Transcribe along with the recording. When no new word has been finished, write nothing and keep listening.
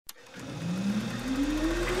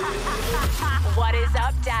What is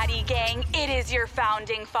up, Daddy Gang? It is your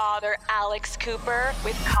founding father, Alex Cooper,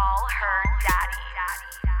 with Call Her Daddy.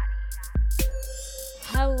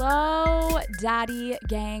 Hello, Daddy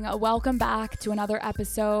Gang. Welcome back to another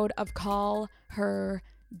episode of Call Her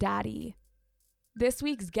Daddy. This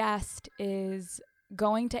week's guest is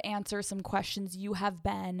going to answer some questions you have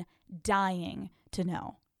been dying to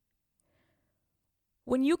know.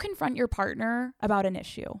 When you confront your partner about an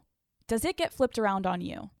issue, does it get flipped around on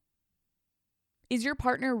you? Is your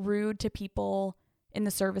partner rude to people in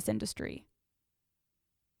the service industry?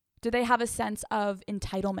 Do they have a sense of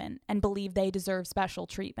entitlement and believe they deserve special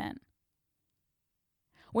treatment?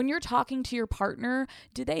 When you're talking to your partner,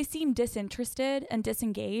 do they seem disinterested and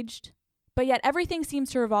disengaged, but yet everything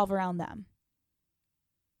seems to revolve around them?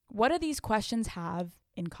 What do these questions have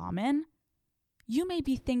in common? You may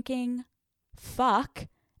be thinking, fuck,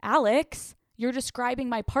 Alex, you're describing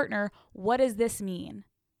my partner. What does this mean?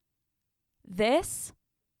 This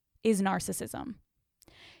is narcissism.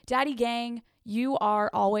 Daddy Gang, you are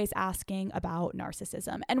always asking about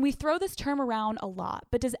narcissism, and we throw this term around a lot,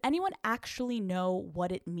 but does anyone actually know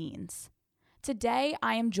what it means? Today,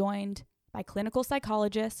 I am joined by clinical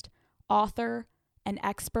psychologist, author, and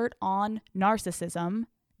expert on narcissism,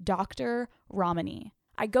 Dr. Ramani.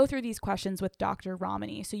 I go through these questions with Dr.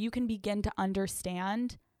 Ramani so you can begin to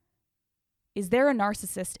understand, is there a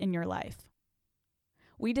narcissist in your life?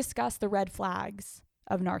 We discuss the red flags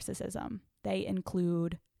of narcissism. They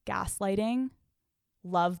include gaslighting,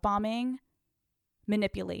 love bombing,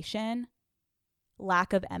 manipulation,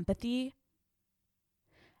 lack of empathy.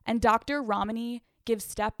 And Dr. Ramani gives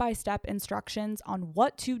step-by-step instructions on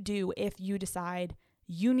what to do if you decide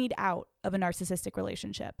you need out of a narcissistic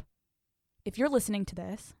relationship. If you're listening to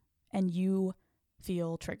this and you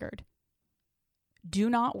feel triggered,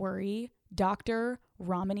 do not worry. Dr.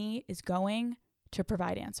 Ramani is going to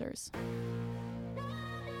provide answers.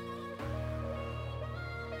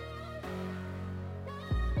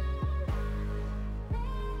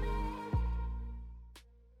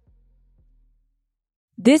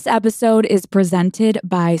 This episode is presented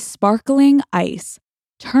by Sparkling Ice.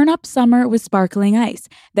 Turn up summer with Sparkling Ice.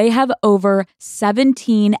 They have over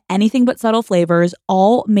 17 anything but subtle flavors,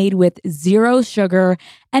 all made with zero sugar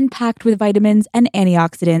and packed with vitamins and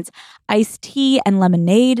antioxidants. Iced tea and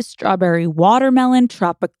lemonade, strawberry watermelon,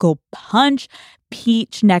 tropical punch,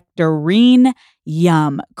 peach nectarine.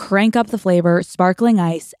 Yum. Crank up the flavor. Sparkling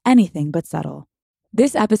Ice, anything but subtle.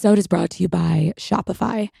 This episode is brought to you by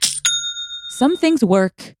Shopify. Some things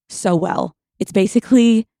work so well. It's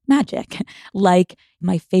basically magic. Like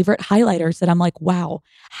my favorite highlighters that I'm like, wow,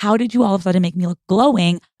 how did you all of a sudden make me look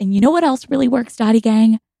glowing? And you know what else really works, Daddy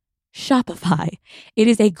Gang? Shopify. It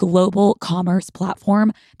is a global commerce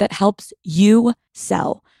platform that helps you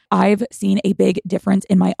sell. I've seen a big difference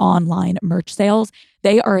in my online merch sales.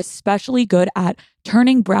 They are especially good at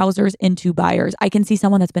turning browsers into buyers. I can see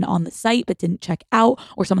someone that's been on the site but didn't check out,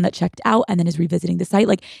 or someone that checked out and then is revisiting the site.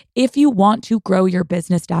 Like, if you want to grow your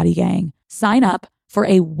business, Daddy Gang, sign up for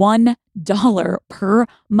a $1 per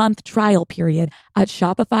month trial period at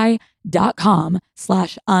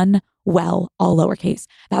shopify.com/unwell, all lowercase.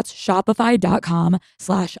 That's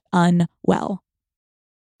shopify.com/unwell.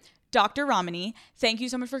 Dr. Ramani, thank you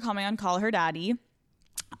so much for coming on Call Her Daddy.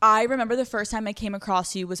 I remember the first time I came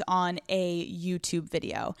across you was on a YouTube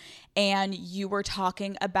video, and you were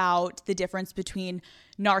talking about the difference between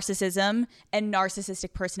narcissism and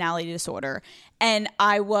narcissistic personality disorder. And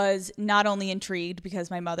I was not only intrigued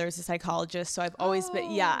because my mother is a psychologist, so I've always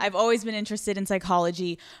been interested in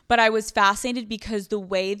psychology, but I was fascinated because the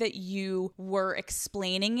way that you were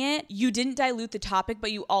explaining it, you didn't dilute the topic,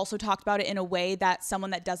 but you also talked about it in a way that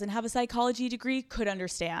someone that doesn't have a psychology degree could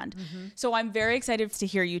understand. Mm-hmm. So I'm very excited to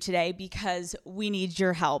hear you today because we need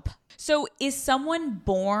your help. So is someone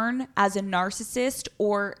born as a narcissist,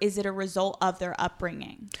 or is it a result of their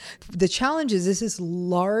upbringing? The challenge is this is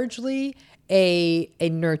largely a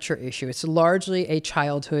nurture issue. It's largely a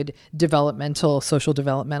childhood social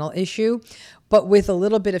developmental issue, but with a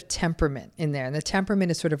little bit of temperament in there. And the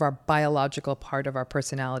temperament is sort of our biological part of our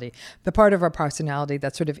personality, the part of our personality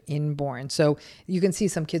that's sort of inborn. So you can see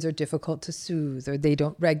some kids are difficult to soothe, or they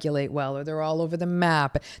don't regulate well, or they're all over the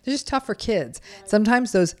map. They're just tougher kids.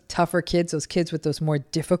 Sometimes those tougher kids, those kids with those more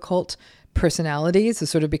difficult personalities, it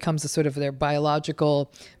sort of becomes a sort of their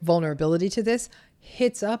biological vulnerability to this,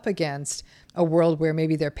 hits up against a world where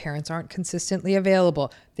maybe their parents aren't consistently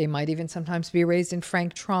available. They might even sometimes be raised in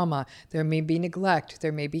frank trauma. There may be neglect.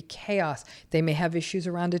 There may be chaos. They may have issues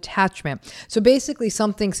around attachment. So basically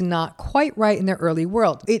something's not quite right in their early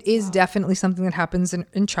world. It is definitely something that happens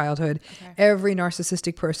in childhood. Okay. Every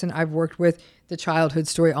narcissistic person I've worked with, the childhood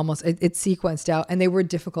story almost, it's sequenced out, and they were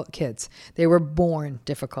difficult kids. They were born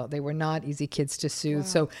difficult. They were not easy kids to soothe. Wow.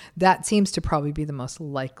 So that seems to probably be the most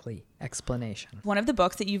likely explanation. One of the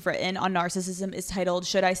books that you've written on narcissism is titled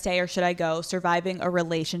Should I Stay or Should I Go? Surviving a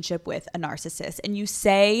Relationship with a Narcissist. And you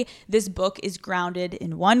say this book is grounded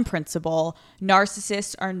in one principle: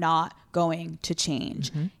 narcissists are not going to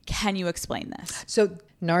change. Mm-hmm. Can you explain this? So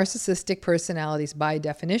narcissistic personalities by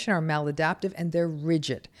definition are maladaptive and they're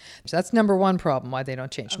rigid. So that's number one problem why they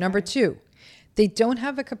don't change. Okay. Number two, they don't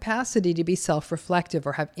have a capacity to be self-reflective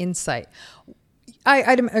or have insight.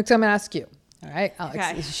 I'm going to ask you. All right,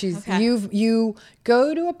 Alex. Okay. You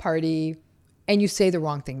go to a party and you say the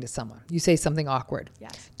wrong thing to someone. You say something awkward.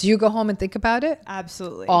 Yes. Do you go home and think about it?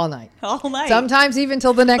 Absolutely. All night. All night. Sometimes even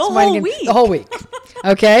till the next morning. The whole week.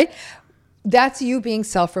 Okay? That's you being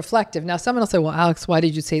self-reflective. Now, someone will say, well, Alex, why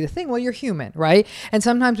did you say the thing? Well, you're human, right? And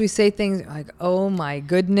sometimes we say things like, oh my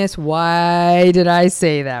goodness, why did I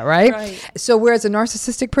say that, right? So whereas a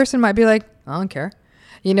narcissistic person might be like, I don't care.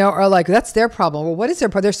 Or like, that's their problem. Well, what is their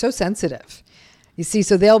problem? They're so sensitive. You see,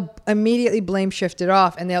 so they'll immediately blame shift it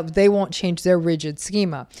off, and they won't change their rigid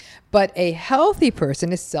schema. But a healthy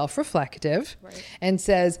person is self-reflective and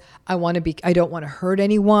says, I don't want to hurt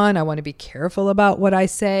anyone. I want to be careful about what I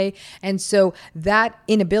say. And so that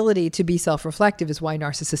inability to be self-reflective is why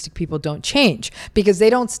narcissistic people don't change, because they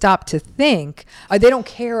don't stop to think, or they don't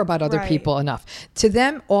care about other people enough. To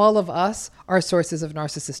them, all of us are sources of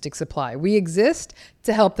narcissistic supply. We exist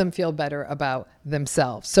to help them feel better about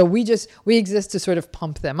themselves. So we exist to sort of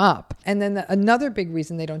pump them up. And then another big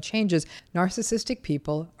reason they don't change is narcissistic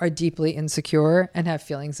people are deeply insecure and have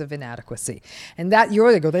feelings of inadequacy. And that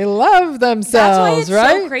they love themselves, that's why it's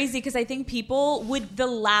right? so crazy, because I think people the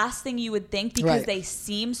last thing you would think, because they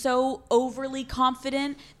seem so overly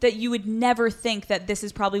confident, that you would never think that this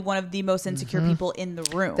is probably one of the most insecure people in the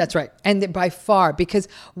room. That's right. And by far, because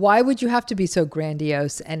why would you have to be so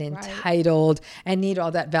grandiose and entitled and need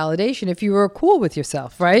all that validation if you were cool with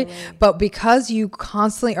yourself, right? Totally. But because you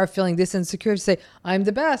constantly are feeling this insecure to say, I'm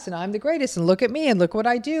the best and I'm the greatest and look at me and look what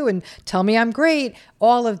I do and tell me I'm great,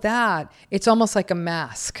 all of that, it's almost like a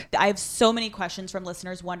mask. I have so many questions from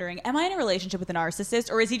listeners wondering, am I in a relationship with a narcissist,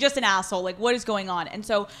 or is he just an asshole? Like, what is going on? And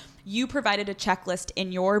so you provided a checklist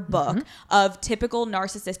in your book of typical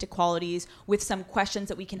narcissistic qualities with some questions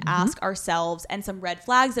that we can ask ourselves and some red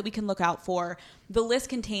flags that we can look out for. The list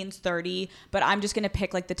contains 30, but I'm just going to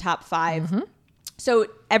pick like the top 5. So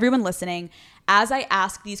everyone listening, as I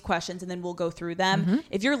ask these questions and then we'll go through them,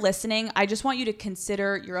 if you're listening, I just want you to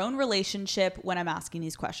consider your own relationship when I'm asking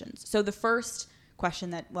these questions. So the first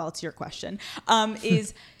question it's your question,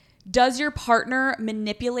 is does your partner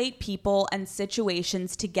manipulate people and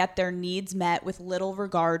situations to get their needs met with little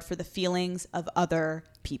regard for the feelings of other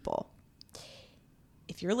people?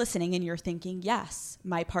 If you're listening and you're thinking, yes,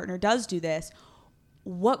 my partner does do this,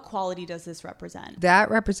 what quality does this represent? That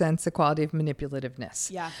represents the quality of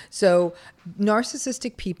manipulativeness. Yeah. So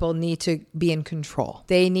narcissistic people need to be in control.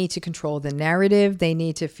 They need to control the narrative. They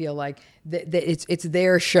need to feel like it's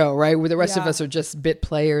their show, right? Where the rest of us are just bit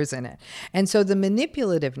players in it. And so the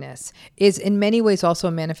manipulativeness is in many ways also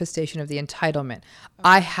a manifestation of the entitlement.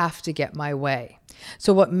 I have to get my way.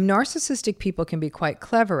 So what narcissistic people can be quite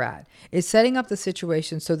clever at is setting up the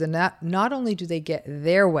situation so that not only do they get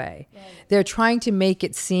their way, they're trying to make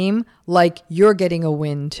it seem like you're getting a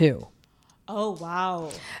win too. Oh, wow.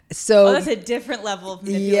 So that's a different level of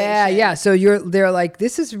manipulation. Yeah. So they're like,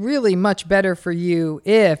 this is really much better for you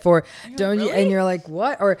if, or don't you? And you're like,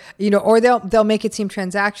 what? Or, or they'll make it seem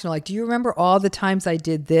transactional. Like, do you remember all the times I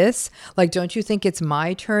did this? Like, don't you think it's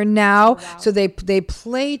my turn now? Wow. So they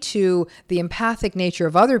play to the empathic nature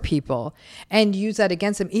of other people and use that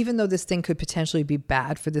against them, even though this thing could potentially be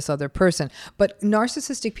bad for this other person. But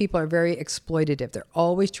narcissistic people are very exploitative. They're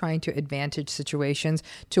always trying to advantage situations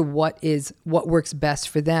to what works best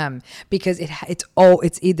for them, because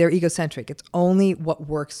they're egocentric. It's only what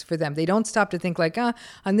works for them. They don't stop to think like, on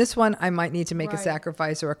this one, I might need to make a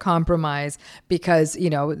sacrifice or a compromise because,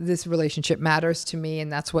 this relationship matters to me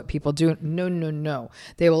and that's what people do. No.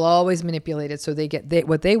 They will always manipulate it so they get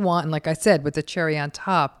what they want. And like I said, with the cherry on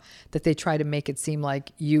top, that they try to make it seem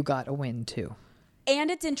like you got a win too.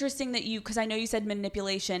 And it's interesting that because I know you said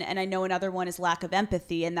manipulation, and I know another one is lack of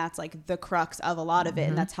empathy, and that's like the crux of a lot of it,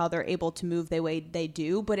 and that's how they're able to move the way they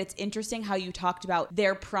do. But it's interesting how you talked about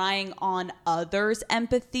they're prying on others'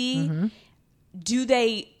 empathy do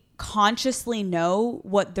they consciously know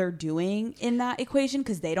what they're doing in that equation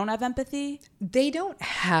because they don't have empathy? They don't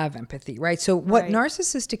have empathy, right? So what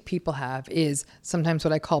narcissistic people have is sometimes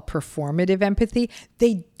what I call performative empathy.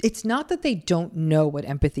 It's not that they don't know what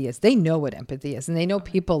empathy is. They know what empathy is, and they know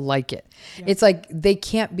people like it. Yeah. It's like they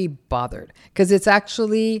can't be bothered because it's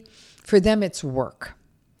actually, for them, it's work.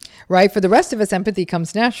 Right? For the rest of us, empathy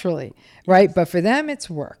comes naturally, right? Yes. But for them, it's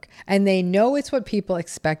work. And they know it's what people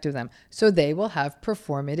expect of them. So they will have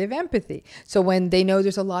performative empathy. So when they know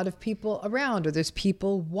there's a lot of people around or there's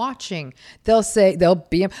people watching, they'll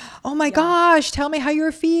be, oh my gosh, tell me how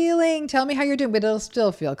you're feeling. Tell me how you're doing. But it'll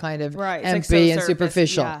still feel kind of empty and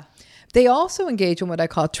superficial. Yeah. They also engage in what I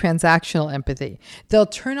call transactional empathy. They'll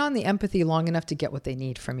turn on the empathy long enough to get what they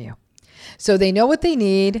need from you. So they know what they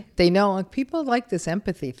need. They know people like this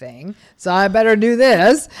empathy thing. So I better do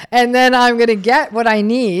this. And then I'm going to get what I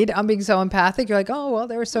need. I'm being so empathic. You're like, oh, well,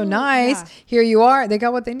 they were so nice. Yeah. Here you are. They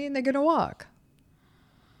got what they need and they're going to walk.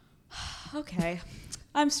 Okay.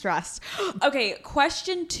 I'm stressed. Okay.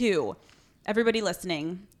 Question 2. Everybody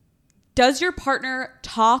listening. Does your partner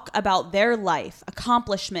talk about their life,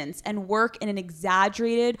 accomplishments, and work in an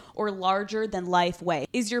exaggerated or larger than life way?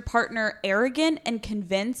 Is your partner arrogant and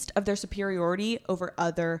convinced of their superiority over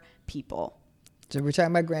other people? So we're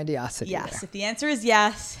talking about grandiosity. Yes. There. If the answer is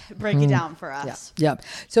yes, break it down for us. Yeah.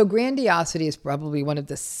 So grandiosity is probably one of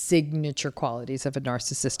the signature qualities of a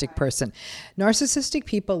narcissistic person. Narcissistic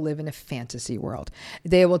people live in a fantasy world.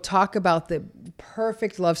 They will talk about the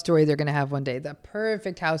perfect love story they're going to have one day, the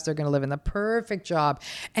perfect house they're going to live in, the perfect job.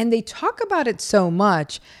 And they talk about it so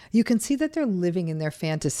much, you can see that they're living in their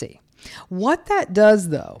fantasy. What that does,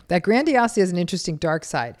 though, that grandiosity has an interesting dark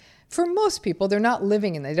side. For most people, they're not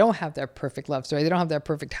living in, they don't have their perfect love story. They don't have their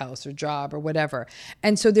perfect house or job or whatever.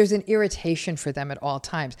 And so there's an irritation for them at all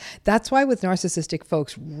times. That's why with narcissistic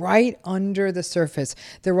folks, right under the surface,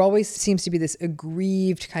 there always seems to be this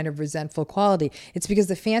aggrieved kind of resentful quality. It's because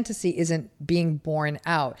the fantasy isn't being borne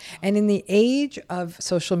out. And in the age of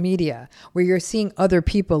social media, where you're seeing other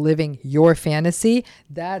people living your fantasy,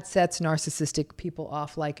 that sets narcissistic people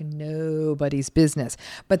off like nobody's business.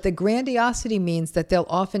 But the grandiosity means that they'll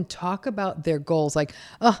often talk about their goals like,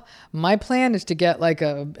 oh, my plan is to get like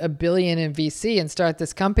a billion in VC and start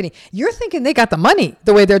this company. You're thinking they got the money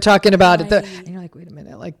the way they're talking about it. And you're like, wait a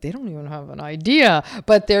minute, like they don't even have an idea,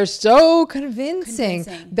 but they're so convincing.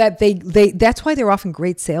 That they that's why they're often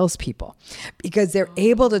great salespeople, because they're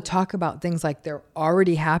able to talk about things like they're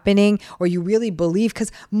already happening or you really believe,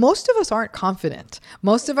 because most of us aren't confident.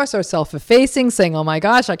 Most of us are self-effacing, saying, oh my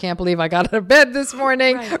gosh, I can't believe I got out of bed this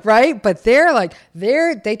morning, right? But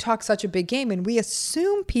they talk such a big game, and we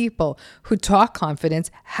assume people who talk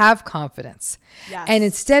confidence have confidence. Yes. And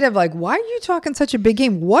instead of like, why are you talking such a big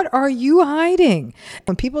game? What are you hiding?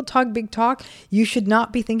 When people talk big talk, you should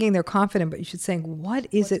not be thinking they're confident, but you should saying,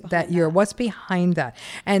 what's behind that?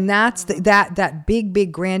 And that's that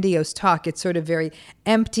big grandiose talk. It's sort of very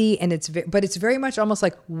empty, and but it's very much almost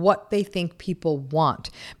like what they think people want,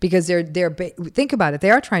 because think about it.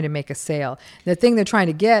 They are trying to make a sale. The thing they're trying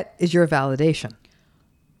to get is your validation.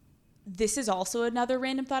 This is also another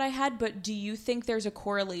random thought I had, but do you think there's a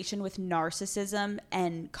correlation with narcissism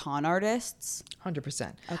and con artists?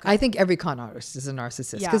 100%. Okay. I think every con artist is a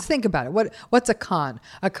narcissist. Because think about it. What's a con?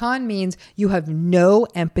 A con means you have no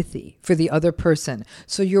empathy for the other person.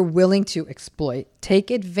 So you're willing to exploit,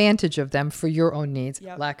 take advantage of them for your own needs.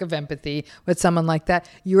 Yep. Lack of empathy with someone like that,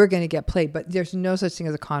 you are going to get played. But there's no such thing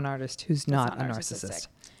as a con artist who's not a narcissist.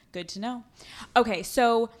 Good to know. Okay,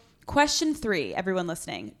 so question 3, everyone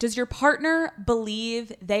listening. Does your partner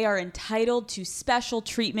believe they are entitled to special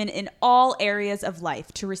treatment in all areas of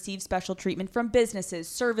life, to receive special treatment from businesses,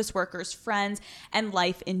 service workers, friends, and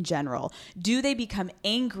life in general? Do they become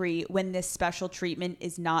angry when this special treatment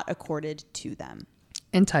is not accorded to them?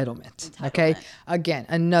 Entitlement. Okay. Again,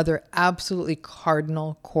 another absolutely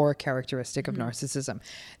cardinal core characteristic of narcissism.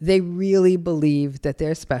 They really believe that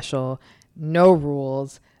they're special, no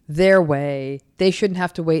rules, their way. They shouldn't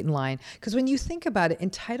have to wait in line. Because when you think about it,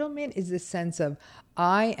 entitlement is this sense of,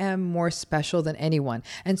 I am more special than anyone.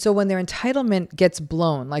 And so when their entitlement gets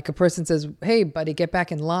blown, like a person says, hey, buddy, get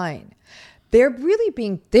back in line. They're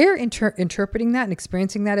interpreting that and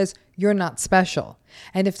experiencing that as you're not special.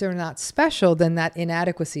 And if they're not special, then that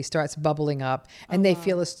inadequacy starts bubbling up and they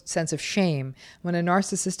feel a sense of shame. When a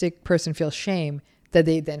narcissistic person feels shame, that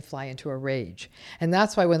they then fly into a rage. And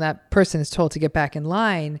that's why when that person is told to get back in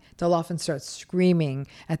line, they'll often start screaming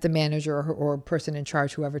at the manager or person in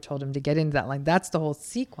charge, whoever told them to get into that line. That's the whole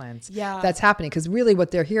sequence that's happening. Because really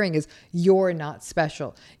what they're hearing is, you're not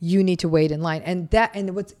special. You need to wait in line. And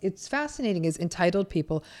it's fascinating is entitled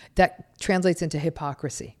people, that translates into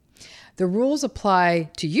hypocrisy. The rules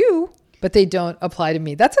apply to you, but they don't apply to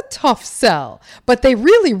me. That's a tough sell, but they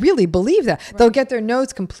really, really believe that. Right. They'll get their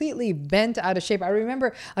nose completely bent out of shape. I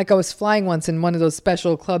remember I was flying once in one of those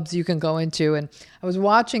special clubs you can go into, and I was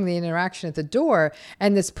watching the interaction at the door,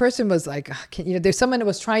 and this person was like, there's someone that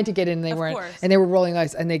was trying to get in, and they weren't, and they were rolling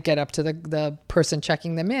eyes, and they get up to the person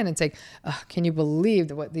checking them in and say, can you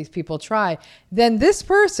believe what these people try? Then this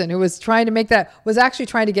person who was trying to make that was actually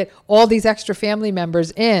trying to get all these extra family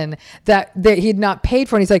members in that he'd not paid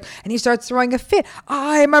for. And he's like, and he starts throwing a fit.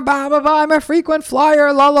 I'm a frequent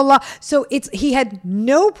flyer, la, la, la. So he had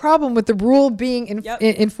no problem with the rule being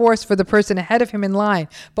enforced for the person ahead of him in line.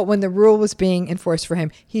 But when the rule was being enforced for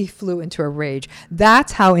him, he flew into a rage.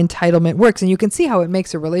 That's how entitlement works. And you can see how it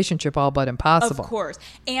makes a relationship all but impossible. Of course.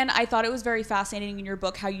 And I thought it was very fascinating in your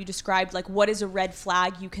book how you described what is a red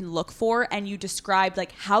flag you can look for. And you described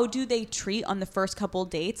how do they treat on the first couple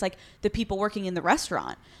dates, the people working in the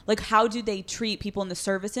restaurant. How do they treat people in the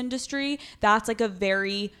service industry? That's a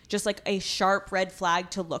very, just a sharp red flag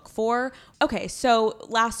to look for. Okay, so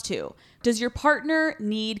last two. Does your partner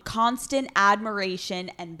need constant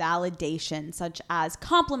admiration and validation, such as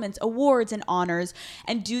compliments, awards, and honors?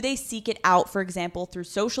 And do they seek it out, for example, through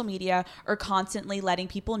social media or constantly letting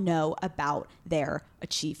people know about their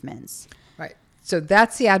achievements? Right. So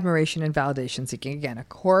that's the admiration and validation seeking. Again, a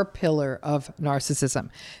core pillar of narcissism.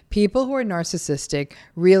 People who are narcissistic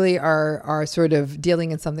really are sort of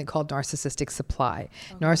dealing in something called narcissistic supply.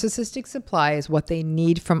 Okay. Narcissistic supply is what they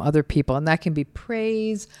need from other people. And that can be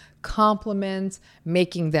praise, compliments,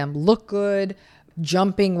 making them look good,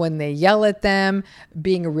 jumping when they yell at them,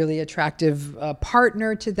 being a really attractive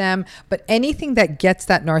partner to them. But anything that gets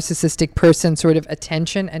that narcissistic person sort of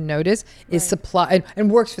attention and notice is supply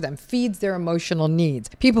and works for them, feeds their emotional needs.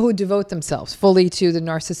 People who devote themselves fully to the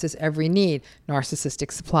narcissist's every need,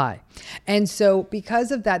 narcissistic supply. And so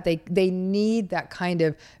because of that, they need that kind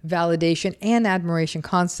of validation and admiration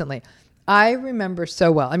constantly. I remember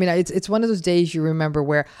so well. I mean, it's one of those days you remember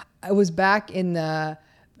where I was back in the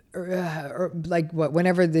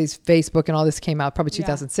whenever these Facebook and all this came out, probably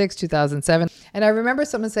 2006, 2007. And I remember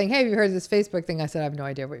someone saying, hey, have you heard of this Facebook thing? I said, I have no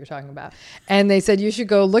idea what you're talking about. And they said, you should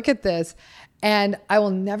go look at this. And I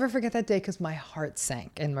will never forget that day because my heart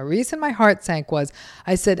sank. And the reason my heart sank was,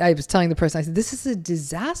 I was telling the person, I said, this is a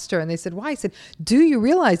disaster. And they said, why? I said, do you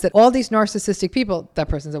realize that all these narcissistic people, that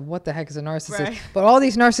person said, what the heck is a narcissist? Right. But all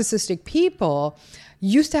these narcissistic people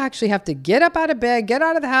used to actually have to get up out of bed, get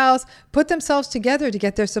out of the house, put themselves together to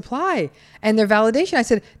get their supply and their validation. I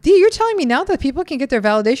said, Dee, you're telling me now that people can get their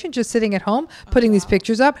validation just sitting at home, putting these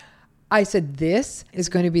pictures up? I said, this is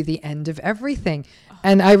going to be the end of everything.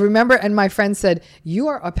 And I remember, and my friend said, you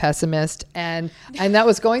are a pessimist. And that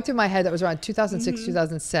was going through my head. That was around 2006,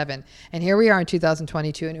 2007. And here we are in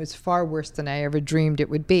 2022. And it was far worse than I ever dreamed it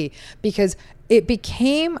would be, because it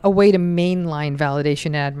became a way to mainline validation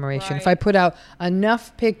and admiration. Right. If I put out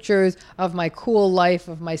enough pictures of my cool life,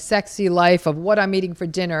 of my sexy life, of what I'm eating for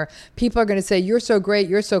dinner, people are going to say, you're so great,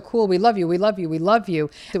 you're so cool, we love you, we love you, we love you.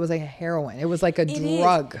 It was like a heroin. It was like a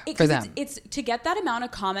drug for them. It's to get that amount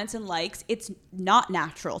of comments and likes, it's not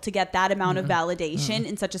natural to get that amount of validation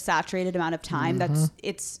in such a saturated amount of time.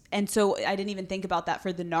 And so I didn't even think about that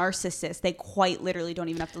for the narcissist. They quite literally don't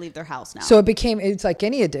even have to leave their house now. So it's like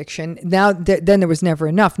any addiction. Now then there was never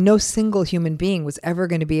enough. No single human being was ever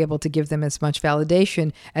going to be able to give them as much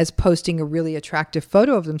validation as posting a really attractive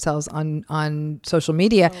photo of themselves on social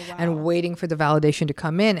media and waiting for the validation to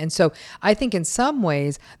come in. And so I think in some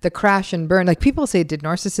ways the crash and burn, like people say, did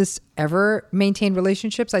narcissists ever maintain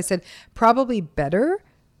relationships? I said, probably better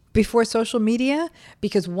before social media,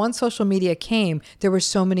 because once social media came, there were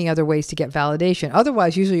so many other ways to get validation.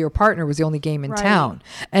 Otherwise, usually your partner was the only game in town.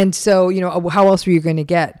 And so, how else were you going to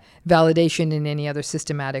get validation in any other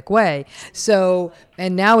systematic way? So,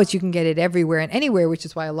 and now you can get it everywhere and anywhere, which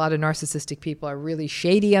is why a lot of narcissistic people are really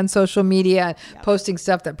shady on social media, posting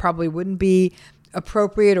stuff that probably wouldn't be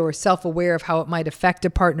appropriate or self-aware of how it might affect a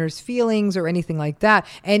partner's feelings or anything like that,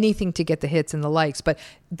 anything to get the hits and the likes. But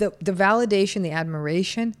the validation, the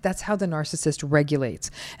admiration, that's how the narcissist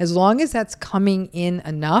regulates. As long as that's coming in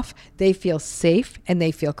enough, they feel safe and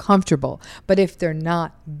they feel comfortable. But if they're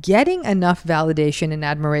not getting enough validation and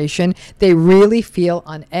admiration, they really feel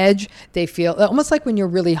on edge. They feel almost like when you're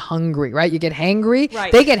really hungry, right? You get hangry.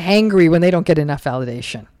 Right. They get hangry when they don't get enough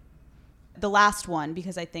validation. the last one,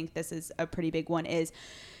 because I think this is a pretty big one, is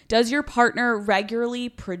does your partner regularly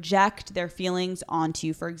project their feelings onto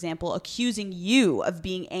you? For example, accusing you of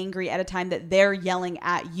being angry at a time that they're yelling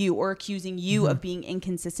at you, or accusing you of being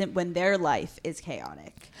inconsistent when their life is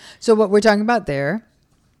chaotic. So what we're talking about there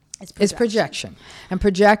is projection. And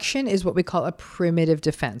projection is what we call a primitive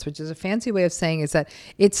defense, which is a fancy way of saying is that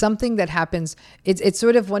it's something that happens. It's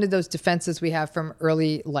sort of one of those defenses we have from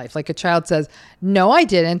early life. Like a child says, no, I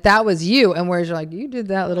didn't. That was you. And whereas you're like, you did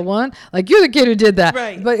that, little one. Like, you're the kid who did that.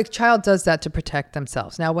 Right. But a child does that to protect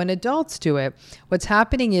themselves. Now, when adults do it, what's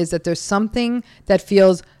happening is that there's something that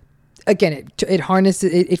feels, again, it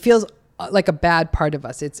harnesses, it feels like a bad part of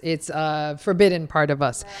us. It's a forbidden part of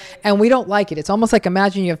us. Right. And we don't like it. It's almost like,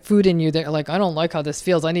 imagine you have food in you that you're like, I don't like how this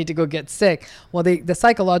feels. I need to go get sick. Well, the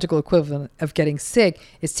psychological equivalent of getting sick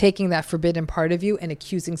is taking that forbidden part of you and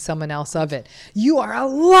accusing someone else of it. You are a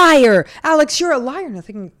liar. Alex, you're a liar. And I'm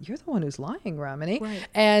thinking, you're the one who's lying, Ramani. Right.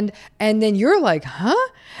 And then you're like, huh?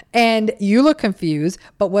 And you look confused.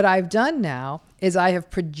 But what I've done now is I have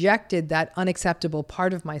projected that unacceptable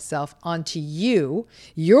part of myself onto you.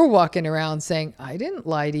 You're walking around saying, I didn't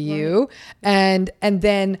lie to you. Right. And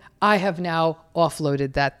then I have now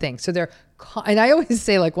offloaded that thing. So and I always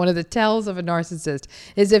say, like, one of the tells of a narcissist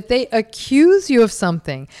is if they accuse you of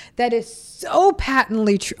something that is so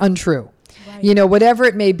patently untrue. Right. You know, whatever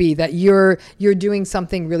it may be, that you're doing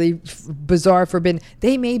something really bizarre, forbidden,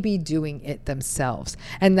 they may be doing it themselves.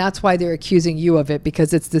 And that's why they're accusing you of it,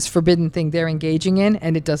 because it's this forbidden thing they're engaging in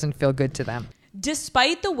and it doesn't feel good to them.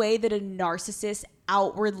 Despite the way that a narcissist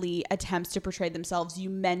outwardly attempts to portray themselves, you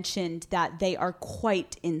mentioned that they are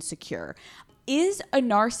quite insecure. Is a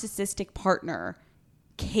narcissistic partner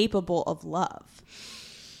capable of love?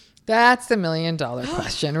 That's the $1 million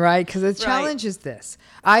question, right? Because the challenge is this.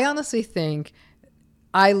 I honestly think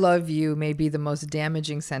I love you may be the most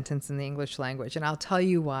damaging sentence in the English language. And I'll tell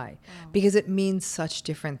you why. Because it means such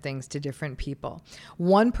different things to different people.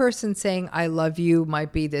 One person saying I love you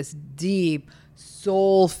might be this deep,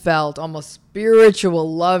 soul-felt, almost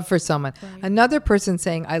spiritual love for someone. Right. Another person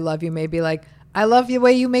saying I love you may be like, I love the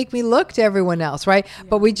way you make me look to everyone else, right? Yeah.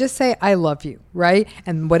 But we just say, I love you, right?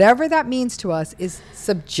 And whatever that means to us is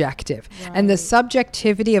subjective. Right. And the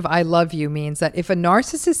subjectivity of I love you means that if a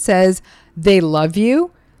narcissist says they love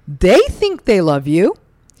you, they think they love you,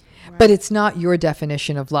 but it's not your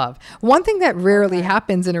definition of love. One thing that rarely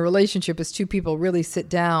happens in a relationship is two people really sit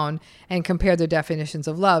down and compare their definitions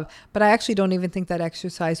of love. But I actually don't even think that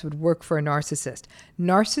exercise would work for a narcissist.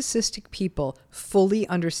 Narcissistic people fully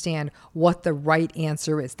understand what the right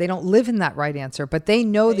answer is. They don't live in that right answer, but they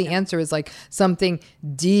know the answer is like something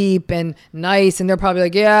deep and nice. And they're probably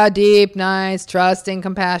like, yeah, deep, nice, trusting,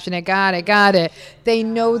 compassionate. Got it. They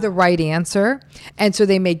know the right answer. And so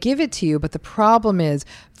they may give it to you. But the problem is,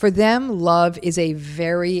 for them, love is a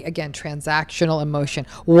very, again, transactional emotion.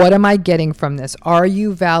 What am I getting from this? Are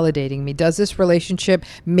you validating me? Does this relationship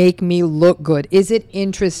make me look good? Is it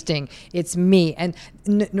interesting? It's me. And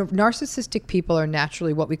narcissistic people are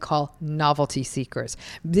naturally what we call novelty seekers.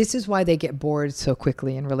 This is why they get bored so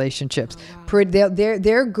quickly in relationships.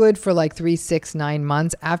 They're good for like 3, 6, 9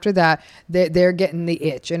 months. After that, they're getting the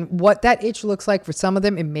itch. And what that itch looks like for some of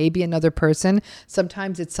them, it may be another person.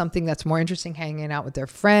 Sometimes it's something that's more interesting, hanging out with their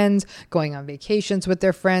friends, going on vacations with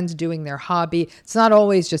their friends, doing their hobby. It's not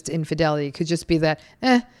always just infidelity. It could just be that,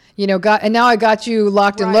 and now I got you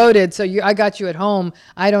locked and loaded. So I got you at home.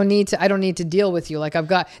 I don't need to deal with you. Like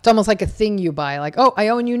it's almost like a thing you buy. Like, oh, I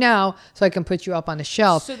own you now, so I can put you up on a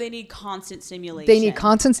shelf. So they need constant stimulation. They need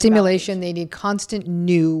constant stimulation. They need constant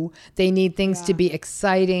new. They need things to be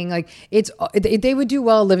exciting. Like they would do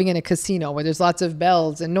well living in a casino where there's lots of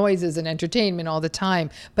bells and noises and entertainment all the time.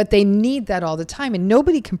 But they need that all the time, and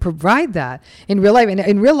nobody can provide that in real life. And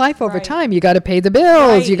in real life, over time, you got to pay the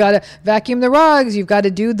bills. You got to vacuum the rugs. You've got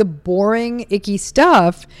to do the boring, icky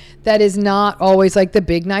stuff that is not always like the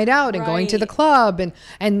big night out and going to the club,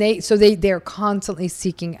 and they're constantly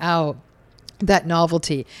seeking out that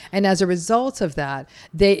novelty. And as a result of that,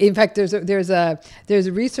 in fact there's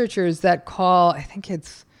researchers that call, I think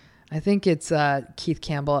it's Keith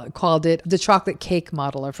Campbell called it the chocolate cake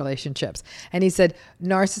model of relationships. And he said,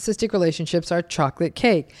 narcissistic relationships are chocolate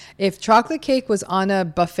cake. If chocolate cake was on a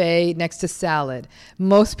buffet next to salad,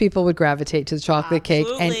 most people would gravitate to the chocolate cake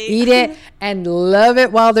and eat it and love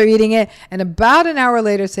it while they're eating it. And about an hour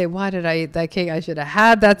later say, why did I eat that cake? I should have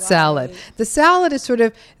had that salad. The salad is sort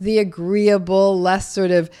of the agreeable, less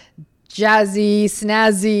sort of jazzy,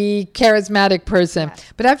 snazzy, charismatic person. Yeah.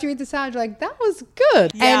 But after you read this out, you're like, that was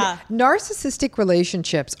good. Yeah. And narcissistic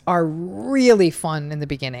relationships are really fun in the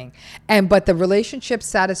beginning. But the relationship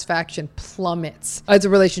satisfaction plummets as the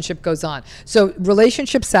relationship goes on. So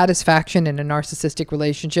relationship satisfaction in a narcissistic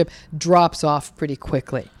relationship drops off pretty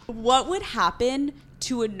quickly. What would happen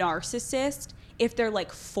to a narcissist if they're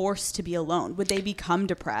like forced to be alone? Would they become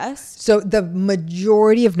depressed? So the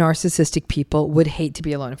majority of narcissistic people would hate to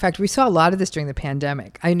be alone. In fact, we saw a lot of this during the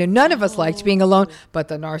pandemic. I know none of us liked being alone, but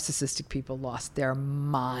the narcissistic people lost their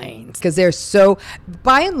minds because they're so,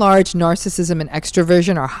 by and large, narcissism and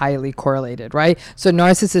extroversion are highly correlated, right? So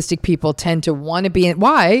narcissistic people tend to want to be in,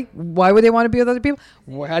 why would they want to be with other people?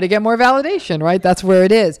 How to get more validation, right? That's where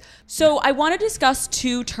it is. So I want to discuss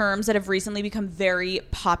two terms that have recently become very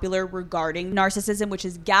popular regarding narcissism, which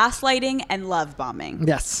is gaslighting and love bombing.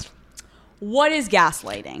 Yes. What is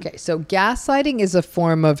gaslighting? Okay, so gaslighting is a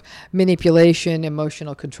form of manipulation,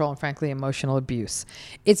 emotional control, and frankly, emotional abuse.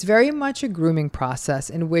 It's very much a grooming process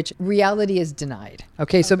in which reality is denied.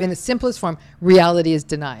 Okay, so in the simplest form, reality is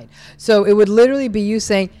denied. So it would literally be you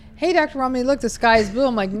saying, hey, Dr. Ramani, look, the sky is blue.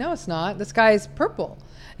 I'm like, no, it's not. The sky is purple.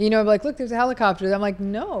 You know, like, look, there's a helicopter. I'm like,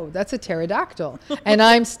 no, that's a pterodactyl. And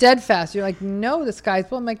I'm steadfast. You're like, no, the sky's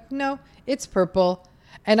blue. I'm like, no, it's purple.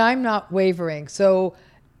 And I'm not wavering. So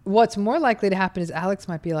what's more likely to happen is Alex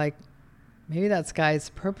might be like, maybe that sky's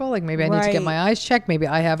purple. Like maybe I need to get my eyes checked. Maybe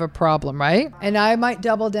I have a problem, right? And I might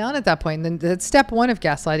double down at that point. And then step one of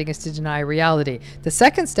gaslighting is to deny reality. The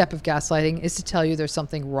second step of gaslighting is to tell you there's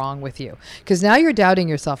something wrong with you. Because now you're doubting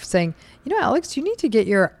yourself, saying, you know, Alex, you need to get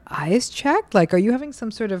your eyes checked. Like, are you having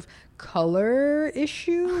some sort of color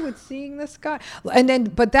issue with seeing the sky? And then,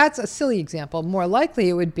 but that's a silly example. More likely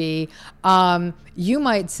it would be, you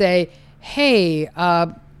might say, hey,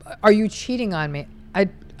 are you cheating on me?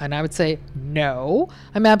 And I would say, no,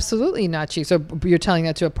 I'm absolutely not cheating. So you're telling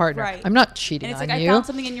that to a partner. Right. I'm not cheating on you. And it's like, I found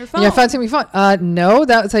something in your phone. Yeah, I found something in your phone. No,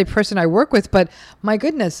 that was a person I work with. But my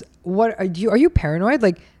goodness, what are you paranoid?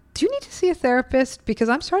 Like, do you need to see a therapist? Because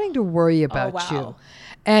I'm starting to worry about you.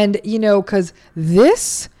 And, you know, because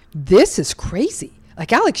this is crazy.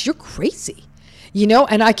 Like, Alex, you're crazy. You know,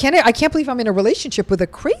 and I can't believe I'm in a relationship with a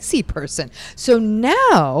crazy person. So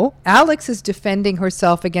now Alex is defending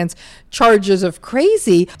herself against charges of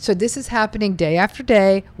crazy. So this is happening day after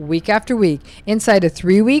day, week after week. Inside of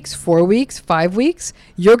 3 weeks, 4 weeks, 5 weeks,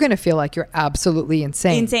 you're going to feel like you're absolutely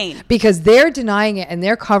insane. Because they're denying it and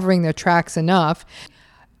they're covering their tracks enough.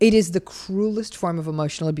 It is the cruelest form of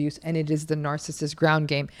emotional abuse, and it is the narcissist ground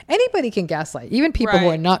game. Anybody can gaslight. Even people who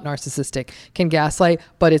are not narcissistic can gaslight,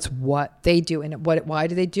 but it's what they do. And why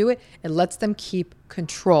do they do it? It lets them keep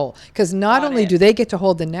control. Because not only do they get to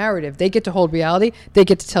hold the narrative, they get to hold reality, they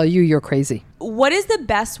get to tell you you're crazy. What is the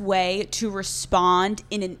best way to respond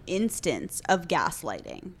in an instance of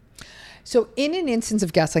gaslighting? So in an instance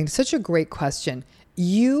of gaslighting, it's such a great question.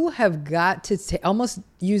 You have got to almost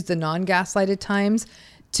use the non-gaslighted times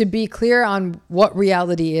to be clear on what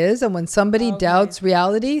reality is. And when somebody doubts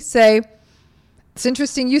reality, say, it's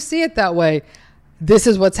interesting you see it that way. This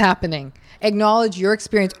is what's happening. Acknowledge your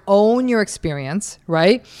experience, own your experience,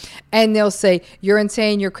 right? And they'll say, you're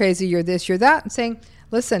insane, you're crazy, you're this, you're that. And saying,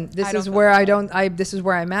 listen, this is where this is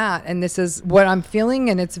where I'm at, and this is what I'm feeling,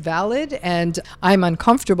 and it's valid, and I'm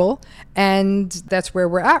uncomfortable, and that's where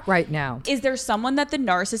we're at right now. Is there someone that the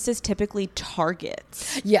narcissist typically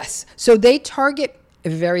targets? Yes. So they target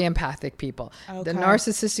very empathic people. The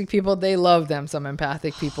narcissistic people, they love them, some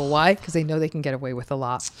empathic people. Why? Because they know they can get away with a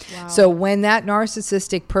lot. Wow. So when that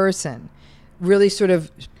narcissistic person really sort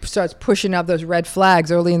of starts pushing up those red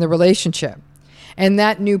flags early in the relationship, and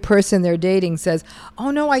that new person they're dating says, oh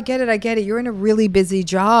no, I get it. You're in a really busy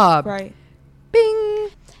job. Right. Bing.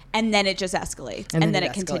 And then it just escalates. And then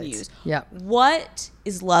it continues. Yeah. What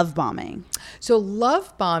is love bombing? So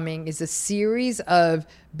love bombing is a series of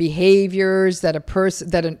behaviors that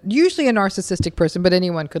usually a narcissistic person, but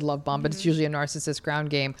anyone could love bomb, but it's usually a narcissist ground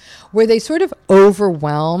game, where they sort of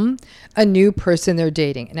overwhelm a new person they're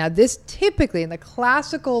dating. Now, this typically, in the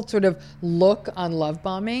classical sort of look on love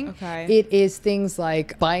bombing, it is things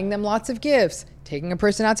like buying them lots of gifts, taking a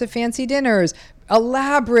person out to fancy dinners,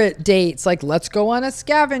 elaborate dates, like let's go on a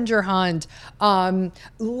scavenger hunt,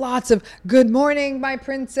 lots of good morning, my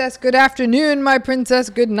princess, good afternoon, my princess,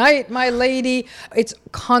 good night, my lady. It's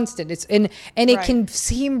constant. It can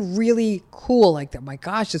seem really cool, like, oh my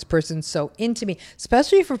gosh, this person's so into me,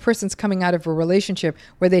 especially if a person's coming out of a relationship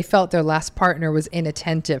where they felt their last partner was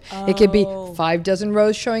inattentive. It could be 5 dozen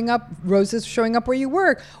roses showing up where you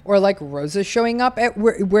work, or like roses showing up at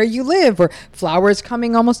where you live, or flowers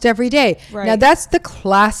coming almost every day. Now that's That's the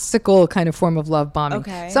classical kind of form of love bombing.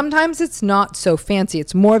 Okay. Sometimes it's not so fancy.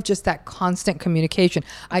 It's more of just that constant communication.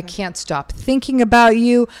 I can't stop thinking about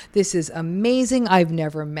you. This is amazing. I've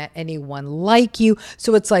never met anyone like you.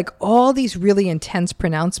 So it's like all these really intense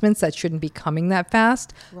pronouncements that shouldn't be coming that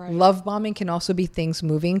fast. Right. Love bombing can also be things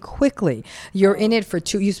moving quickly. You're in it for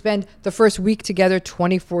you spend the first week together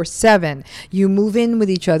 24/7. You move in with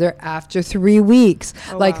each other after 3 weeks.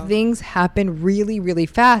 Wow. Things happen really, really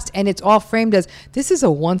fast. And it's all framed as, this is a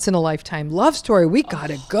once in a lifetime love story. We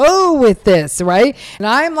gotta go with this, right? And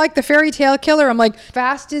I'm like the fairy tale killer. I'm like,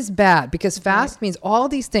 fast is bad, because fast means all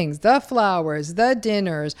these things, the flowers, the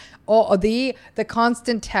dinners, all the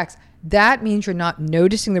constant text. That means you're not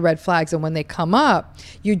noticing the red flags. And when they come up,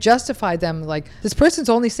 you justify them like, this person's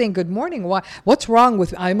only saying good morning. What's wrong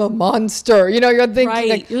with, I'm a monster? You know, you're thinking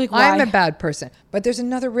Right. You're like, I'm why? a bad person. But there's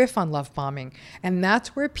another riff on love bombing. And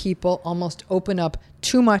that's where people almost open up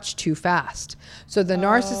too much too fast. So the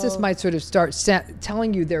narcissist might sort of start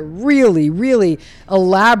telling you their really, really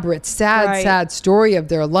elaborate, sad story of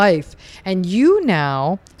their life. And you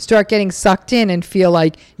now start getting sucked in and feel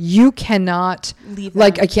like you cannot, Leave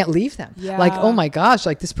like, them. I can't leave them. Yeah. Like, oh my gosh,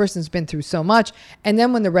 like this person's been through so much. And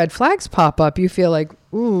then when the red flags pop up, you feel like,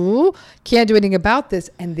 ooh, can't do anything about this.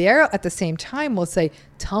 And they're at the same time will say,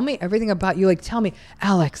 tell me everything about you. Like, tell me,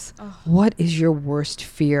 Alex, what is your worst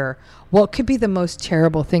fear? What could be the most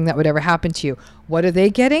terrible thing that would ever happen to you? What are they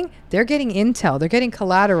getting? They're getting intel. They're getting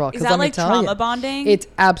collateral. Is that like trauma bonding? It's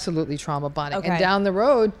absolutely trauma bonding. Okay. And down the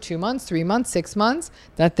road, 2 months, 3 months, 6 months,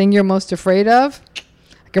 that thing you're most afraid of,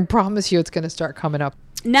 I can promise you it's going to start coming up.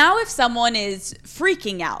 Now, if someone is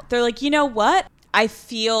freaking out, they're like, you know what? I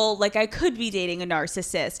feel like I could be dating a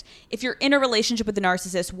narcissist. If you're in a relationship with a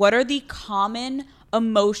narcissist, what are the common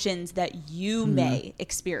emotions that you may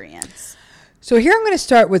experience? So here I'm going to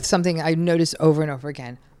start with something I notice over and over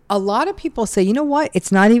again. A lot of people say, you know what?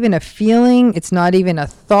 It's not even a feeling. It's not even a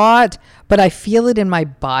thought, but I feel it in my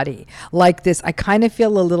body. Like this, I kind of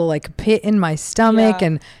feel a little like a pit in my stomach,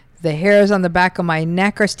 and the hairs on the back of my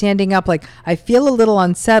neck are standing up. Like I feel a little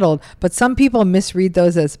unsettled, but some people misread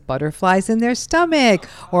those as butterflies in their stomach,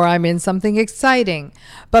 or I'm in something exciting.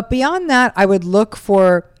 But beyond that, I would look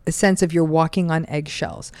for a sense of you're walking on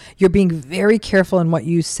eggshells. You're being very careful in what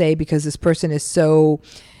you say, because this person is so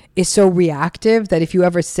reactive that if you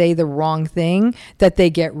ever say the wrong thing, that they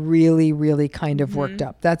get really, really kind of worked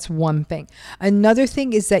up. That's one thing. Another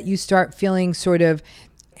thing is that you start feeling sort of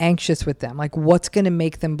anxious with them. Like, what's going to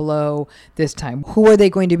make them blow this time? Who are they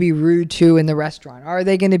going to be rude to in the restaurant? Are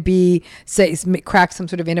they going to crack some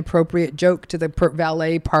sort of inappropriate joke to the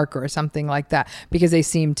valet parker or something like that, because they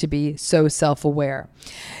seem to be so self-aware?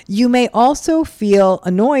 You may also feel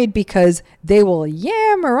annoyed because they will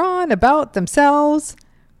yammer on about themselves,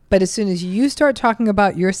 but as soon as you start talking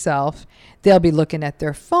about yourself, they'll be looking at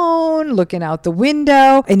their phone, looking out the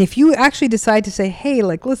window. And if you actually decide to say, hey,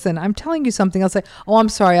 like, listen, I'm telling you something, I'll say, oh, I'm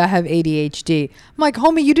sorry, I have ADHD. I'm like,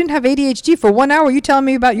 homie, you didn't have ADHD for 1 hour. You telling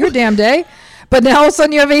me about your damn day, but now all of a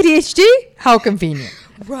sudden you have ADHD? How convenient.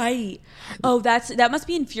 Right. Oh, that must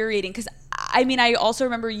be infuriating, because I mean, I also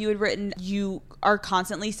remember you had written you are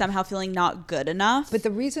constantly somehow feeling not good enough. But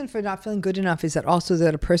the reason for not feeling good enough is that also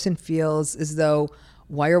that a person feels as though,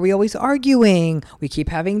 why are we always arguing? We keep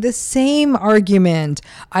having the same argument.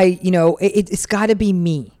 It's got to be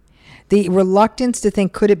me. The reluctance to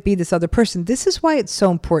think, could it be this other person? This is why it's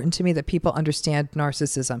so important to me that people understand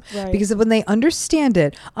narcissism. Right. Because when they understand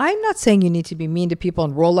it, I'm not saying you need to be mean to people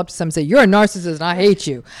and roll up to some and say, you're a narcissist and I hate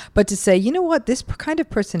you. But to say, you know what, this kind of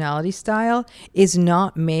personality style is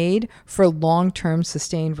not made for long-term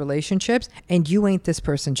sustained relationships, and you ain't this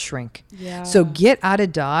person's shrink. Yeah. So get out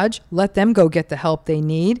of Dodge, let them go get the help they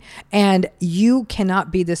need. And you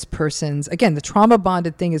cannot be this person's, again, the trauma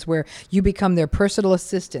bonded thing is where you become their personal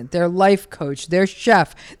assistant, their life coach, their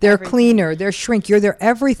chef, their cleaner, their shrink. You're their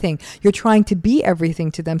everything. You're trying to be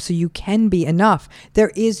everything to them so you can be enough.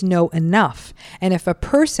 There is no enough. And if a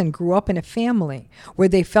person grew up in a family where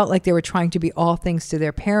they felt like they were trying to be all things to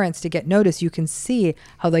their parents to get noticed, you can see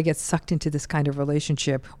how they get sucked into this kind of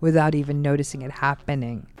relationship without even noticing it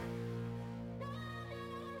happening.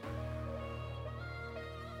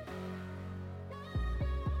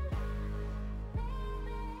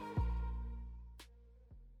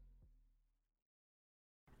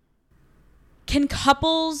 Can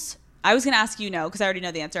couples, I was going to ask you no, because I already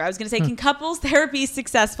know the answer. I was going to say, can couples therapy be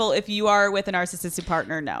successful if you are with a narcissistic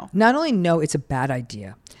partner? No. Not only no, it's a bad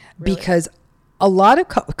idea. Really? Because a lot of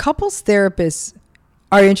couples therapists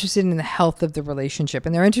are interested in the health of the relationship,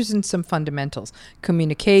 and they're interested in some fundamentals,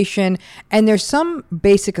 communication, and there's some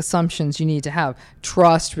basic assumptions you need to have: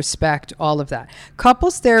 trust, respect, all of that.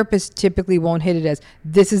 Couples therapists typically won't hit it as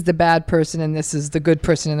this is the bad person and this is the good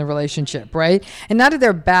person in the relationship, right? And not that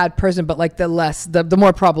they're a bad person, but like the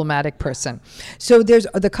more problematic person. So there's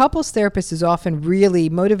the couples therapist is often really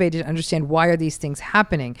motivated to understand why are these things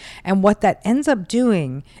happening, and what that ends up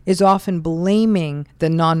doing is often blaming the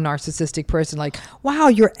non-narcissistic person. Like, wow,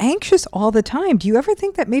 you're anxious all the time. Do you ever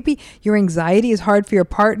think that maybe your anxiety is hard for your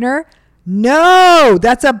partner? No,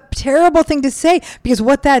 that's a terrible thing to say, because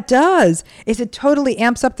what that does is it totally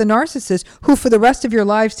amps up the narcissist, who for the rest of your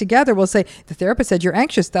lives together will say, the therapist said you're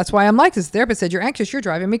anxious, that's why I'm like this. The therapist said you're anxious, you're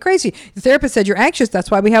driving me crazy. The therapist said you're anxious,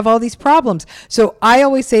 that's why we have all these problems. So I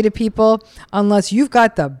always say to people, unless you've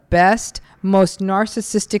got the best, most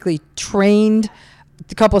narcissistically trained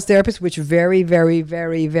couples therapists, which very, very,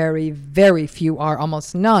 very, very, very few are,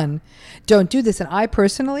 almost none, don't do this. And I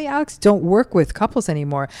personally, Alex, don't work with couples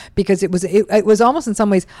anymore, because it was almost in some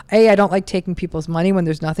ways, I don't like taking people's money when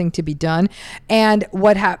there's nothing to be done. And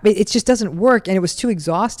what happened, it just doesn't work. And it was too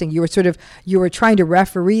exhausting. You were trying to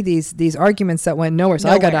referee these arguments that went nowhere. So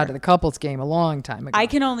I got out of the couples game a long time ago. I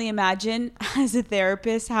can only imagine as a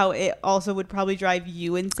therapist how it also would probably drive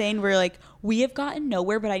you insane, where like, we have gotten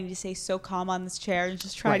nowhere, but I need to stay so calm on this chair and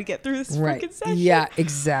just try to get through this freaking session. Yeah,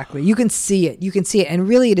 exactly. You can see it. And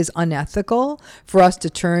really it is unethical for us to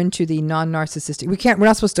turn to the non-narcissistic. We're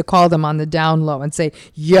not supposed to call them on the down low and say,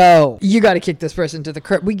 yo, you got to kick this person to the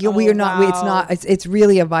curb. We are not, it's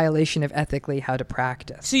really a violation of ethically how to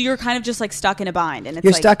practice. So you're kind of just like stuck in a bind, and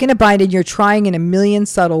you're stuck in a bind, and you're trying in a million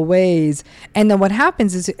subtle ways. And then what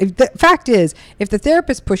happens is, the fact is, if the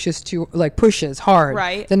therapist pushes hard,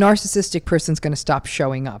 right, the narcissistic person's going to stop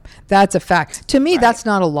showing up. That's a fact. To me, that's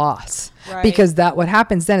not a loss. Right. Because what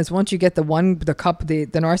happens then is, once you get the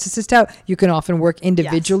narcissist out, you can often work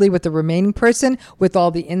individually with the remaining person with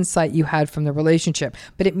all the insight you had from the relationship.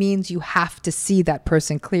 But it means you have to see that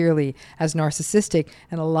person clearly as narcissistic,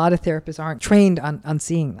 and a lot of therapists aren't trained on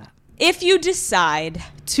seeing that. If you decide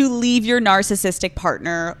to leave your narcissistic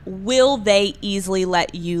partner, will they easily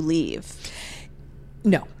let you leave?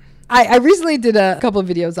 No. I recently did a couple of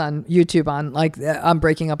videos on YouTube on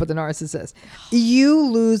breaking up with a narcissist. You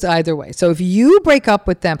lose either way. So if you break up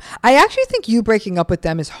with them, I actually think you breaking up with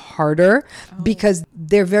them is harder because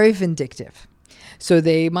they're very vindictive. So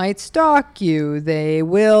they might stalk you. They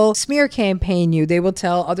will smear campaign you. They will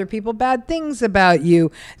tell other people bad things about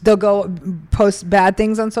you. They'll go post bad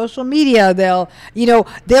things on social media. They'll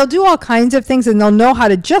do all kinds of things, and they'll know how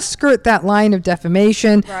to just skirt that line of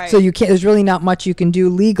defamation. Right. So there's really not much you can do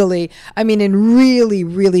legally. I mean, in really,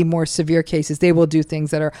 really more severe cases, they will do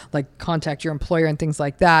things that are like contact your employer and things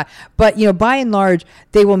like that. But, by and large,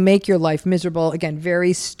 they will make your life miserable. Again,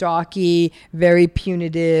 very stalky, very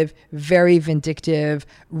punitive, very vindictive,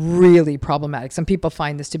 really problematic. Some people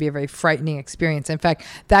find this to be a very frightening experience. In fact,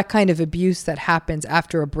 that kind of abuse that happens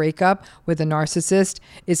after a breakup with a narcissist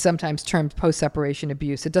is sometimes termed post-separation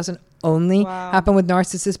abuse. It doesn't only happen with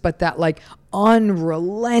narcissists, but that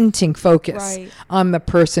unrelenting focus on the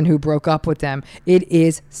person who broke up with them, it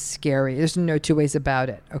is scary. There's no two ways about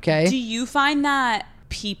it. Okay. Do you find that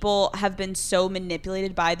people have been so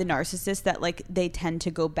manipulated by the narcissist that they tend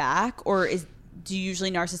to go back, or do usually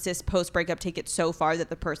narcissists post breakup take it so far that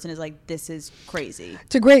the person is like, this is crazy?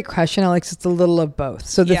 It's a great question, Alex. It's a little of both.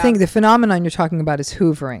 So the phenomenon you're talking about is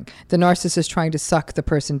hoovering. The narcissist trying to suck the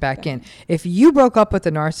person back in. If you broke up with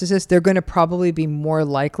a narcissist, they're going to probably be more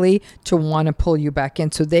likely to want to pull you back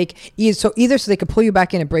in. So either they can pull you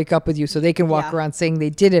back in and break up with you so they can walk around saying they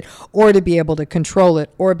did it, or to be able to control it,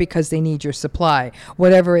 or because they need your supply,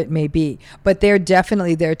 whatever it may be. But their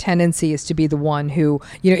tendency is to be the one who,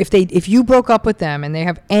 if you broke up with them and they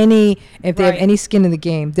have any skin in the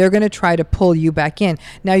game, they're going to try to pull you back in.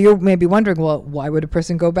 Now you're maybe wondering, well, why would a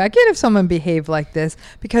person go back in if someone behaved like this?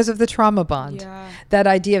 Because of the trauma bond. That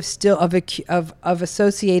idea of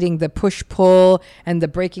associating the push pull and the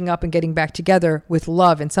breaking up and getting back together with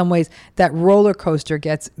love. In some ways, that roller coaster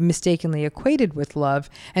gets mistakenly equated with love,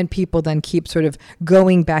 and people then keep sort of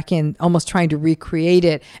going back in, almost trying to recreate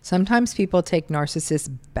it. Sometimes people take narcissists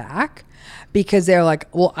back because they're like,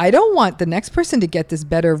 well, I don't want the next person to get this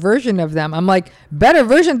better version of them. I'm like, better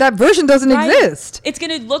version? That version doesn't exist. It's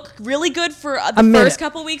going to look really good for the first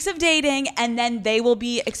couple weeks of dating, and then they will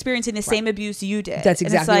be experiencing the same abuse you did. That's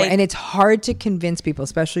exactly right. And it's hard to convince people,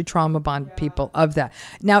 especially trauma bond people, of that.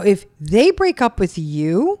 Now, if they break up with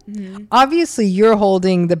you, obviously you're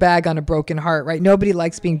holding the bag on a broken heart, right? Nobody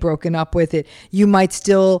likes being broken up with. You might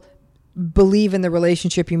still believe in the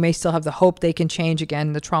relationship, you may still have the hope they can change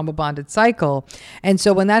again, the trauma bonded cycle. And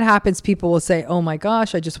so when that happens, people will say, oh my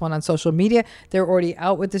gosh, I just went on social media. They're already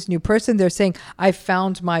out with this new person. They're saying, I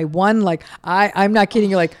found my one. Like, I'm not kidding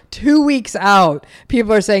you, like 2 weeks out,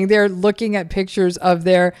 people are saying they're looking at pictures of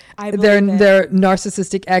their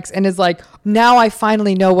narcissistic ex, and it's like, now I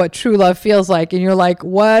finally know what true love feels like. And you're like,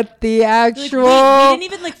 what the actual? Like, wait, we didn't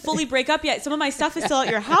even like fully break up yet. Some of my stuff is still at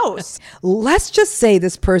your house. Let's just say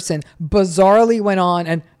this person bizarrely went on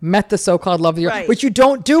and met the so-called love of your, which you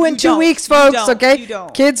don't do in 2 weeks, folks. Okay,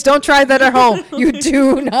 kids, don't try that at home. You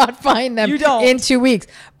do not find them in 2 weeks.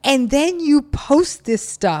 And then you post this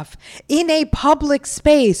stuff in a public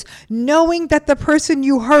space, knowing that the person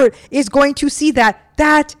you hurt is going to see that.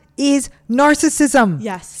 That is narcissism.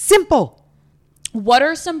 Yes. Simple. What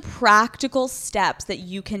are some practical steps that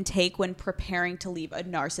you can take when preparing to leave a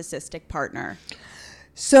narcissistic partner?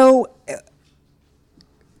 So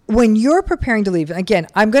when you're preparing to leave, again,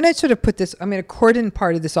 I'm going to sort of put this, I'm going to cordon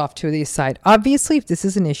part of this off to the side. Obviously, if this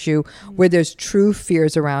is an issue where there's true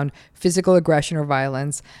fears around physical aggression or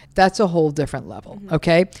violence, that's a whole different level.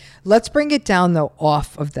 Okay. Let's bring it down though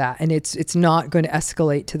off of that. And it's not going to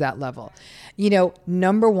escalate to that level. You know,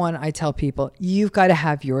 number one, I tell people, you've got to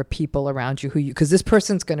have your people around you because this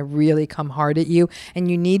person's going to really come hard at you,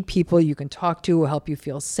 and you need people you can talk to who will help you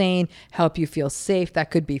feel sane, help you feel safe.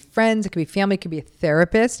 That could be friends, it could be family, it could be a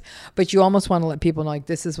therapist, but you almost want to let people know, like,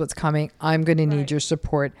 this is what's coming. I'm going to need your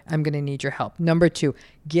support. I'm going to need your help. Number two,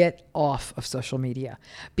 get off of social media,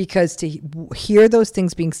 because to hear those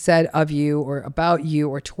things being said of you or about you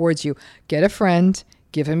or towards you, get a friend,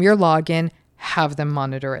 give him your login, have them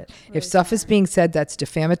monitor it. If stuff is being said that's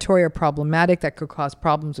defamatory or problematic, that could cause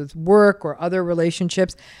problems with work or other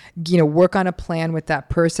relationships, you know, work on a plan with that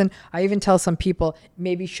person. I even tell some people,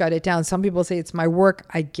 maybe shut it down. Some people say it's my work.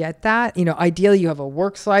 I get that. You know, ideally you have a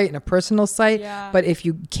work site and a personal site, but if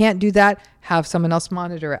you can't do that, have someone else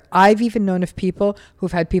monitor it. I've even known of people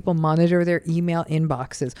who've had people monitor their email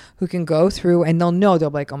inboxes, who can go through and they'll be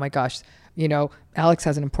like, oh my gosh, you know, Alex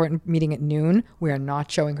has an important meeting at noon. We are not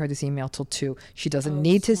showing her this email till 2. She doesn't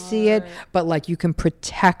need to see it, but like, you can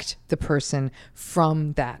protect the person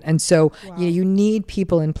from that. And so you need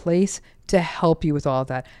people in place to help you with all of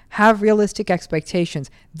that. Have realistic expectations.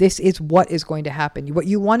 This is what is going to happen. What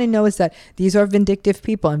you want to know is that these are vindictive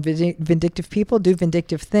people, and vindictive people do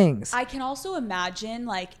vindictive things. I can also imagine,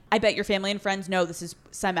 like, I bet your family and friends know this is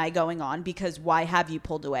semi going on, because why have you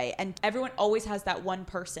pulled away? And everyone always has that one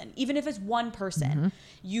person. Even if it's one person,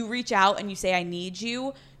 you reach out and you say, I need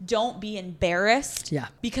you. Don't be embarrassed.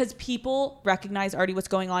 Because people recognize already what's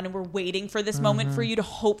going on, and we're waiting for this moment for you to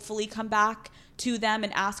hopefully come back to them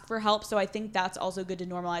and ask for help. So I think that's also good to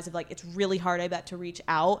normalize, of like, it's really hard, I bet, to reach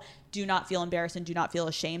out. Do not feel embarrassed and do not feel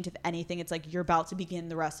ashamed. If anything, it's like you're about to begin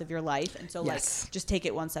the rest of your life. And so like, just take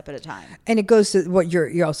it one step at a time. And it goes to what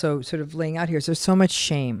you're also sort of laying out here. So there's so much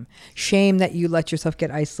shame that you let yourself get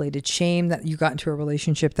isolated, shame that you got into a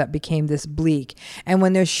relationship that became this bleak. And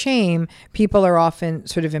when there's shame, people are often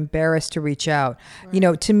sort of embarrassed to reach out. You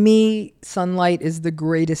know, to me, sunlight is the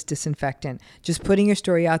greatest disinfectant. Just putting your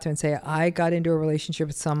story out there and say, I got into a relationship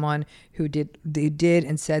with someone who did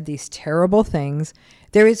and said these terrible things.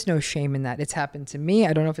 There is no shame in that. It's happened to me.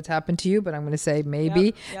 I don't know if it's happened to you, but I'm going to say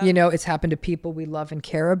maybe. You know, it's happened to people we love and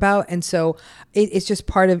care about. And so it's just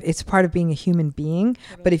part of being a human being.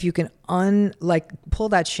 But if you can pull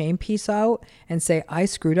that shame piece out and say, I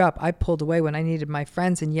screwed up. I pulled away when I needed my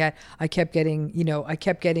friends, and yet I kept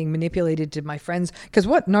getting manipulated to my friends. Because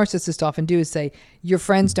what narcissists often do is say, your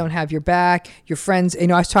friends don't have your back. Your friends, I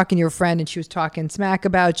was talking to your friend and she was talking smack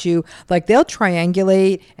about you. Like, they'll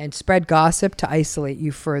triangulate and spread gossip to isolate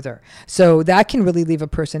you further. So that can really leave a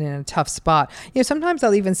person in a tough spot. You know, sometimes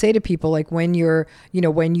I'll even say to people, like, when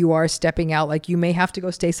you are stepping out, like, you may have to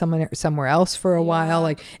go stay somewhere else for a while.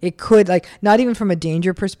 Like, it could, like, not even from a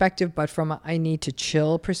danger perspective, but from a I need to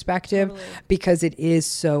chill perspective, because it is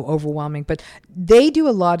so overwhelming. But they do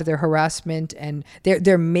a lot of their harassment, and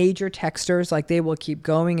they're major texters. Like, they will keep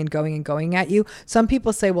going and going and going at you. Some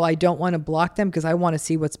people say, well, I don't want to block them because I want to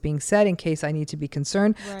see what's being said in case I need to be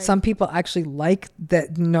concerned. Some people actually like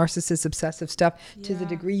that narcissist obsessive stuff to the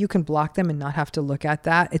degree you can block them and not have to look at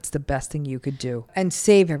that. It's the best thing you could do. And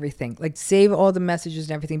save everything, like save all the messages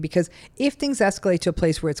and everything, because if things escalate to a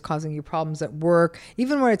place where it's causing you problems at work,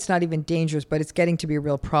 even where it's not even dangerous, but it's getting to be a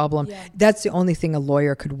real problem, that's the only thing a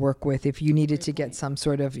lawyer could work with if you needed to get some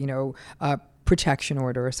sort of, protection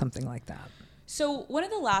order or something like that. So one of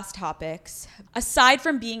the last topics, aside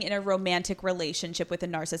from being in a romantic relationship with a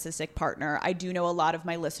narcissistic partner, I do know a lot of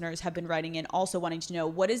my listeners have been writing in also wanting to know,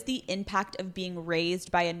 what is the impact of being raised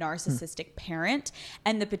by a narcissistic parent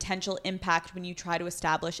and the potential impact when you try to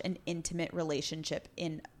establish an intimate relationship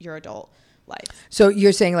in your adult life? So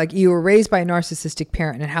you're saying like you were raised by a narcissistic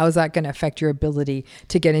parent, and how is that going to affect your ability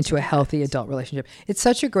to get into a healthy adult relationship? It's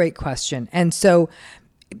such a great question. And so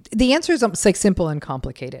the answer is like simple and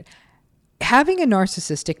complicated. Having a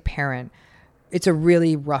narcissistic parent, it's a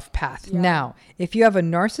really rough path. Yeah. Now, if you have a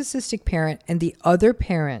narcissistic parent and the other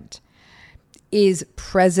parent is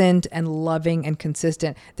present and loving and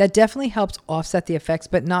consistent, that definitely helps offset the effects,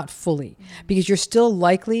 but not fully, because you're still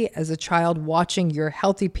likely as a child watching your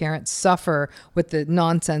healthy parent suffer with the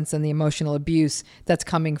nonsense and the emotional abuse that's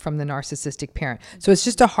coming from the narcissistic parent. So it's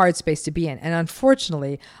just a hard space to be in. And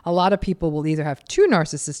unfortunately, a lot of people will either have two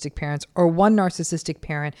narcissistic parents or one narcissistic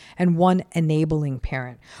parent and one enabling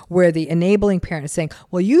parent, where the enabling parent is saying,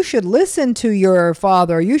 well, you should listen to your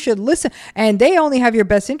father, you should listen, and they only have your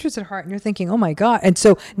best interest at heart. And you're thinking, oh my God. And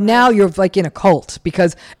so now you're like in a cult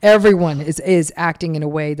because everyone is acting in a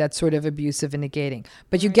way that's sort of abusive and negating.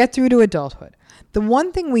 But you get through to adulthood. The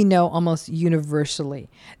one thing we know almost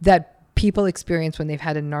universally that people experience when they've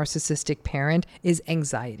had a narcissistic parent is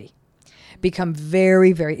anxiety. Become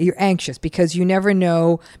very, you're anxious because you never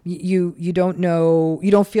know, you don't know,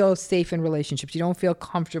 you don't feel safe in relationships. You don't feel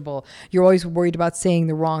comfortable. You're always worried about saying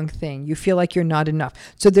the wrong thing. You feel like you're not enough.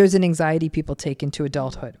 So there's an anxiety people take into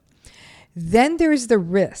adulthood. Then there's the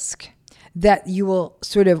risk that you will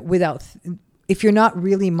sort of if you're not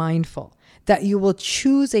really mindful, that you will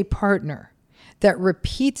choose a partner that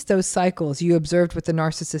repeats those cycles you observed with the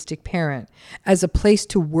narcissistic parent as a place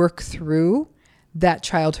to work through that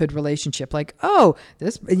childhood relationship. Like, oh,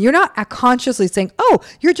 you're not consciously saying, oh,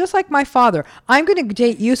 you're just like my father. I'm going to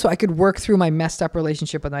date you so I could work through my messed up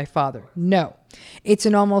relationship with my father. No, it's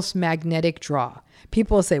an almost magnetic draw.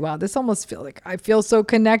 People will say, wow, this almost feels like I feel so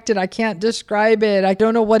connected. I can't describe it. I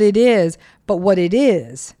don't know what it is. But what it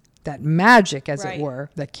is, that magic, as it were,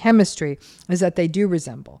 that chemistry, is that they do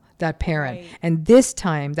resemble that parent. Right. And this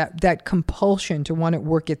time, that compulsion to want to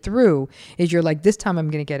work it through is you're like, this time I'm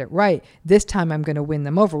going to get it right. This time I'm going to win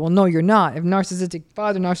them over. Well, no, you're not. If narcissistic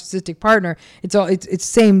father, narcissistic partner, it's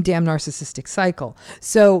same damn narcissistic cycle.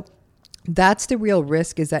 So that's the real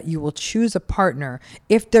risk, is that you will choose a partner.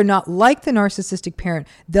 If they're not like the narcissistic parent,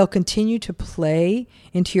 they'll continue to play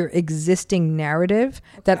into your existing narrative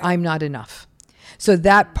that I'm not enough. So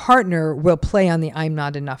that partner will play on the I'm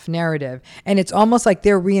not enough narrative. And it's almost like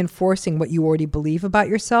they're reinforcing what you already believe about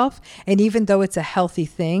yourself. And even though it's a healthy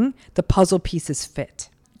thing, the puzzle pieces fit.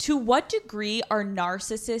 To what degree are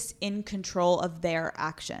narcissists in control of their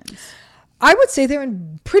actions? I would say they're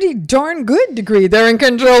in pretty darn good degree. They're in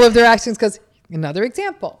control of their actions, because another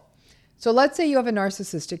example. So let's say you have a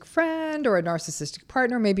narcissistic friend or a narcissistic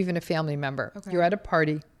partner, maybe even a family member. Okay. You're at a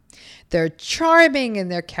party. They're charming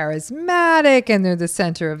and they're charismatic and they're the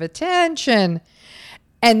center of attention.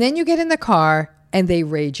 And then you get in the car and they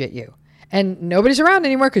rage at you. And nobody's around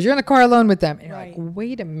anymore because you're in the car alone with them. And you're like,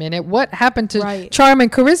 wait a minute, what happened to charm and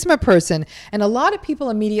charisma person? And a lot of people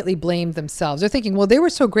immediately blame themselves. They're thinking, well, they were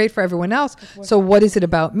so great for everyone else, so what is it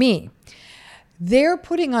about me? They're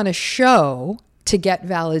putting on a show to get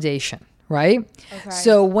validation, right? Okay.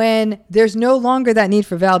 So when there's no longer that need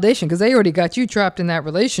for validation, because they already got you trapped in that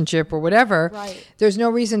relationship or whatever, there's no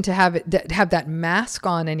reason to have that mask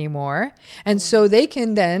on anymore. And so they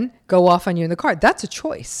can then go off on you in the car. That's a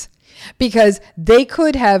choice. Because they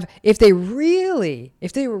could have, if they were really,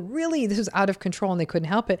 this was out of control and they couldn't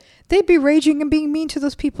help it, they'd be raging and being mean to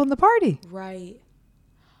those people in the party. Right.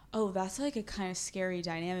 Oh, that's like a kind of scary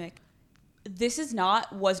dynamic. This was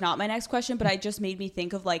not my next question, but it just made me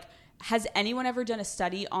think of, like, has anyone ever done a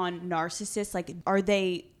study on narcissists? Like, are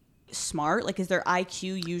they smart? Like, is their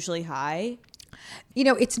IQ usually high? You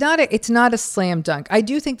know, it's not a slam dunk. I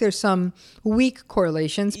do think there's some weak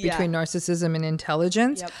correlations between narcissism and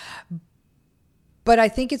intelligence. Yep. But I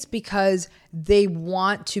think it's because they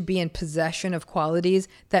want to be in possession of qualities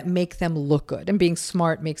that make them look good. And being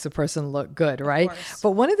smart makes a person look good, right?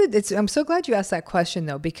 But I'm so glad you asked that question,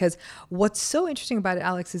 though, because what's so interesting about it,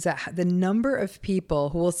 Alex, is that the number of people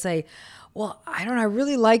who will say, well, I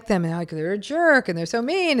really like them. And they're a jerk and they're so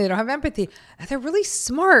mean. They don't have empathy. And they're really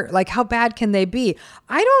smart. Like, how bad can they be?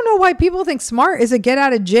 I don't know why people think smart is a get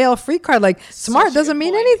out of jail free card. Like, smart doesn't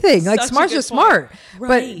mean anything. Like, smart's just smart.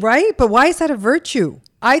 But why is that a virtue?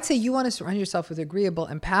 I'd say you want to surround yourself with agreeable,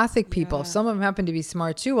 empathic people. Yeah. If some of them happen to be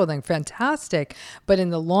smart too, well then fantastic. But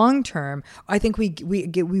in the long term, I think we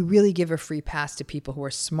really give a free pass to people who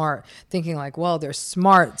are smart, thinking like, well, they're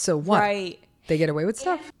smart, so what? Right. They get away with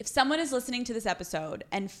stuff. If someone is listening to this episode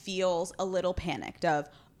and feels a little panicked of,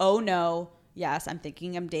 oh no, yes, I'm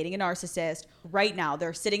thinking I'm dating a narcissist right now,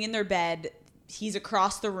 they're sitting in their bed, he's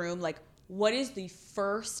across the room, like, what is the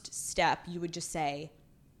first step you would just say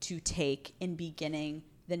to take in beginning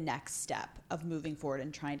the next step of moving forward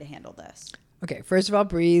and trying to handle this? Okay, first of all,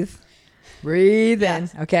 breathe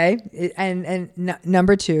yes. in, okay?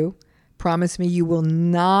 Number 2, promise me you will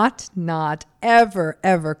not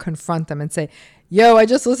ever confront them and say, yo, I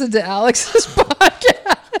just listened to Alex's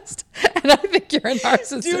podcast and I think you're a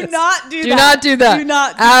narcissist. Do not do that. Do not do that. Do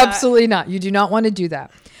not do Absolutely not. You do not want to do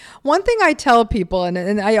that. One thing I tell people,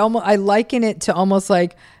 and I liken it to almost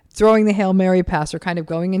like throwing the Hail Mary pass or kind of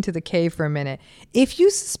going into the cave for a minute. If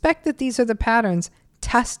you suspect that these are the patterns,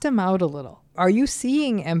 test them out a little. Are you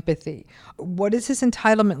seeing empathy? What does this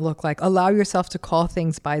entitlement look like? Allow yourself to call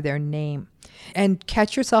things by their name and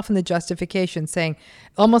catch yourself in the justification, saying,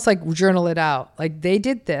 almost like journal it out. Like, they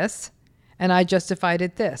did this and I justified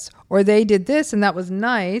it this, or they did this and that was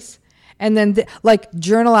nice. And then like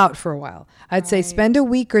journal out for a while. I'd say spend a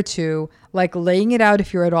week or 2 like laying it out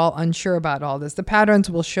if you're at all unsure about all this. The patterns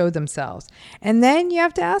will show themselves. And then you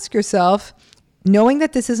have to ask yourself, knowing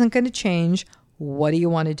that this isn't going to change, what do you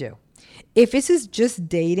want to do? If this is just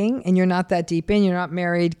dating and you're not that deep in, you're not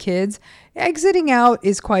married, kids, exiting out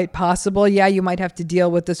is quite possible. Yeah, you might have to deal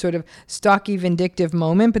with the sort of stocky, vindictive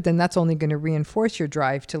moment, but then that's only going to reinforce your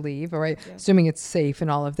drive to leave, all right? Yeah. Assuming it's safe and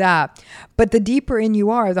all of that. But the deeper in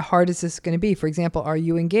you are, the harder this is going to be. For example, are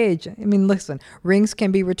you engaged? I mean, listen, rings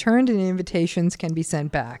can be returned and invitations can be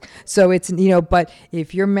sent back. So it's, but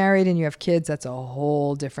if you're married and you have kids, that's a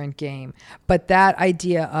whole different game. But that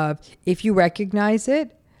idea of, if you recognize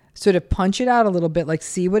it, sort of punch it out a little bit, like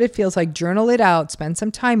see what it feels like, journal it out, spend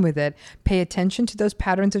some time with it, pay attention to those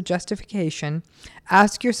patterns of justification,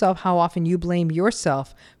 ask yourself how often you blame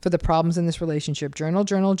yourself for the problems in this relationship,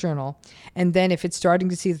 journal. And then if it's starting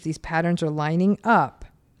to see that these patterns are lining up,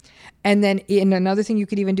 and then another thing you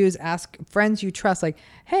could even do is ask friends you trust, like,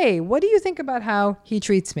 hey, what do you think about how he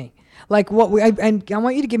treats me? Like and I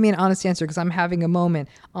want you to give me an honest answer because I'm having a moment.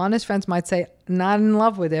 Honest friends might say, not in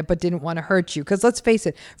love with it, but didn't want to hurt you. Because let's face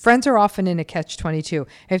it, friends are often in a catch-22.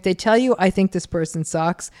 If they tell you, I think this person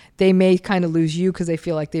sucks, they may kind of lose you because they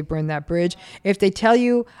feel like they burned that bridge. If they tell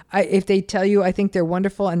you, I think they're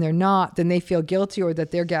wonderful and they're not, then they feel guilty or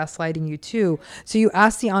that they're gaslighting you too. So you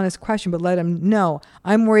ask the honest question, but let them know,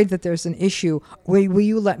 I'm worried that there's an issue. Will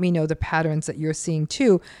you let me know the patterns that you're seeing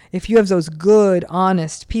too? If you have those good,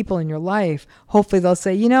 honest people in your life, hopefully they'll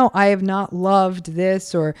say, I have not loved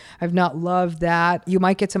this or I've not loved that. You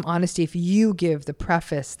might get some honesty if you give the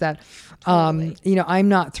preface that, totally. I'm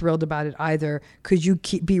not thrilled about it either. Could you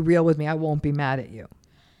be real with me? I won't be mad at you.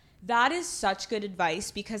 That is such good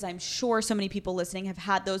advice because I'm sure so many people listening have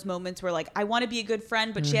had those moments where like, I want to be a good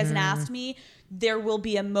friend, but she hasn't asked me. There will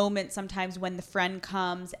be a moment sometimes when the friend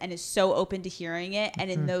comes and is so open to hearing it. And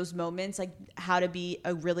in those moments, like how to be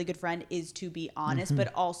a really good friend is to be honest,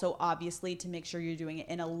 but also obviously to make sure you're doing it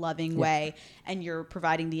in a loving way and you're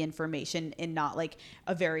providing the information in not like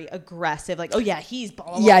a very aggressive, like, oh yeah, he's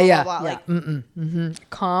blah, blah, blah, blah, like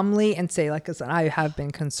calmly and say, like, listen, I have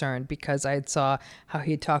been concerned because I saw how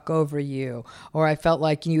he'd talk over you, or I felt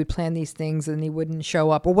like you would plan these things and he wouldn't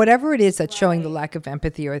show up, or whatever it is that's showing the lack of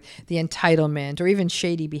empathy or the entitlement or even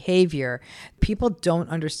shady behavior. People don't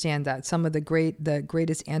understand that some of the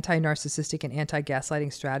greatest anti-narcissistic and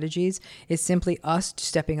anti-gaslighting strategies is simply us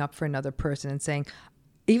stepping up for another person and saying,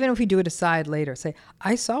 even if we do it aside later, say,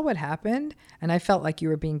 I saw what happened and I felt like you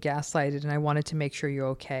were being gaslighted and I wanted to make sure you're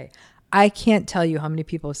okay. I can't tell you how many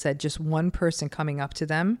people have said just one person coming up to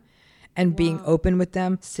them and being open with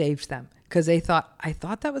them saved them. Because I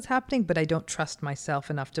thought that was happening, but I don't trust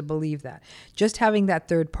myself enough to believe that. Just having that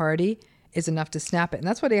third party is enough to snap it. And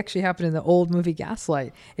that's what actually happened in the old movie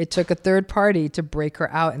Gaslight. It took a third party to break her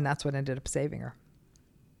out, and that's what ended up saving her.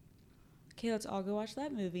 Okay, let's all go watch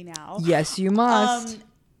that movie now. Yes, you must.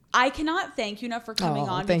 I cannot thank you enough for coming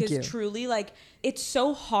on because truly, like, it's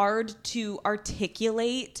so hard to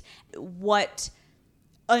articulate what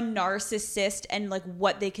a narcissist and like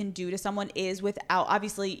what they can do to someone is without,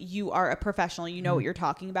 obviously you are a professional, you know what you're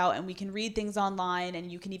talking about, and we can read things online and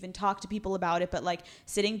you can even talk to people about it, but like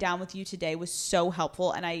sitting down with you today was so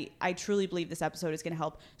helpful, and I truly believe this episode is going to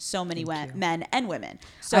help so many men and women.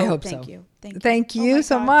 So I hope thank so. you. Thank you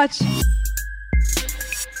so much.